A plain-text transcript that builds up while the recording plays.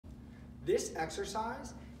This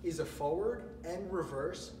exercise is a forward and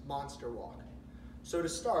reverse monster walk. So to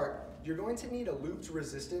start, you're going to need a looped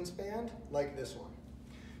resistance band like this one.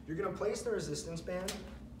 You're going to place the resistance band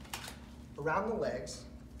around the legs,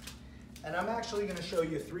 and I'm actually going to show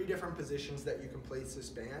you 3 different positions that you can place this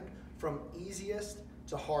band, from easiest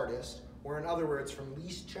to hardest, or in other words, from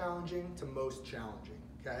least challenging to most challenging,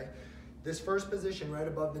 okay? This first position right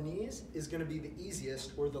above the knees is going to be the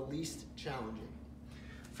easiest or the least challenging.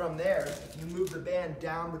 From there, if you move the band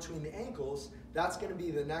down between the ankles, that's going to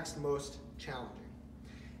be the next most challenging.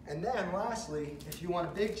 And then lastly, if you want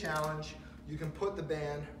a big challenge, you can put the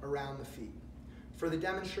band around the feet. For the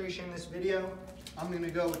demonstration in this video, I'm going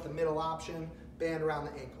to go with the middle option, band around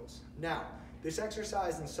the ankles. Now, this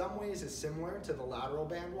exercise in some ways is similar to the lateral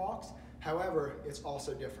band walks, however, it's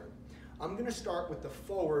also different. I'm going to start with the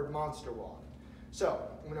forward monster walk. So,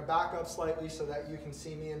 I'm going to back up slightly so that you can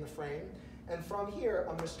see me in the frame. And from here,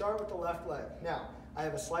 I'm going to start with the left leg. Now, I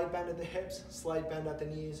have a slight bend at the hips, slight bend at the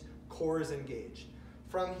knees, core is engaged.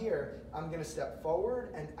 From here, I'm going to step forward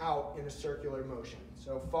and out in a circular motion.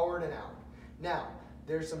 So forward and out. Now,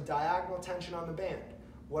 there's some diagonal tension on the band.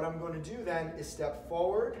 What I'm going to do then is step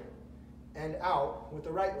forward and out with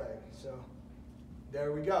the right leg. So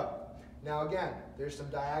there we go. Now again, there's some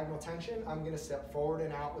diagonal tension. I'm going to step forward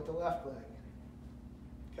and out with the left leg.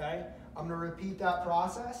 Okay? I'm going to repeat that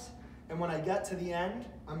process. And when I get to the end,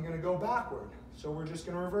 I'm going to go backward. So we're just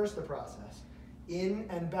going to reverse the process. In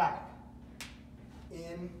and back.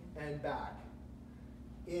 In and back.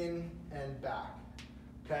 In and back.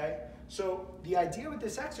 Okay? So the idea with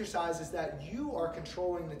this exercise is that you are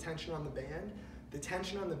controlling the tension on the band. The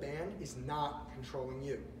tension on the band is not controlling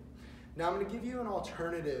you. Now I'm going to give you an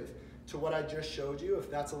alternative to what I just showed you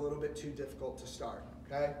if that's a little bit too difficult to start.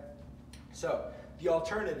 Okay? So the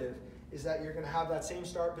alternative is that you're going to have that same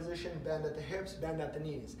start position, bend at the hips, bend at the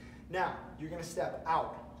knees. Now, you're going to step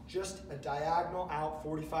out, just a diagonal out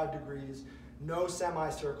 45 degrees, no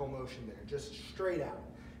semicircle motion there, just straight out.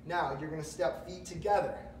 Now, you're going to step feet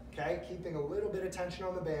together, okay, keeping a little bit of tension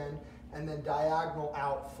on the band, and then diagonal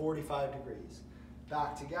out 45 degrees.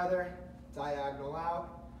 Back together, diagonal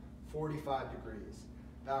out, 45 degrees.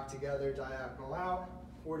 Back together, diagonal out,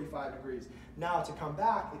 45 degrees. Now, to come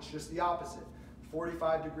back, it's just the opposite.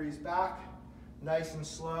 45 degrees back, nice and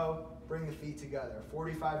slow, bring the feet together.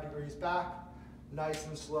 45 degrees back, nice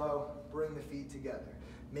and slow, bring the feet together.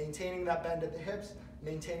 Maintaining that bend at the hips,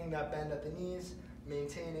 maintaining that bend at the knees,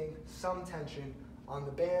 maintaining some tension on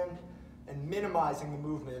the band, and minimizing the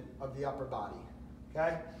movement of the upper body,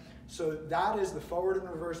 okay? So that is the forward and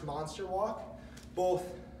reverse monster walk, both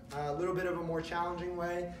a little bit of a more challenging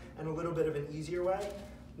way and a little bit of an easier way.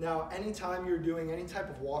 Now, anytime you're doing any type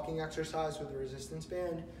of walking exercise with a resistance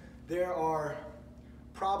band, there are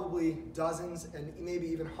probably dozens and maybe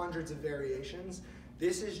even hundreds of variations.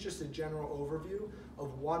 This is just a general overview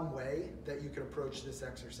of one way that you could approach this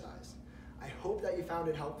exercise. I hope that you found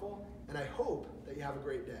it helpful, and I hope that you have a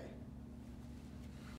great day.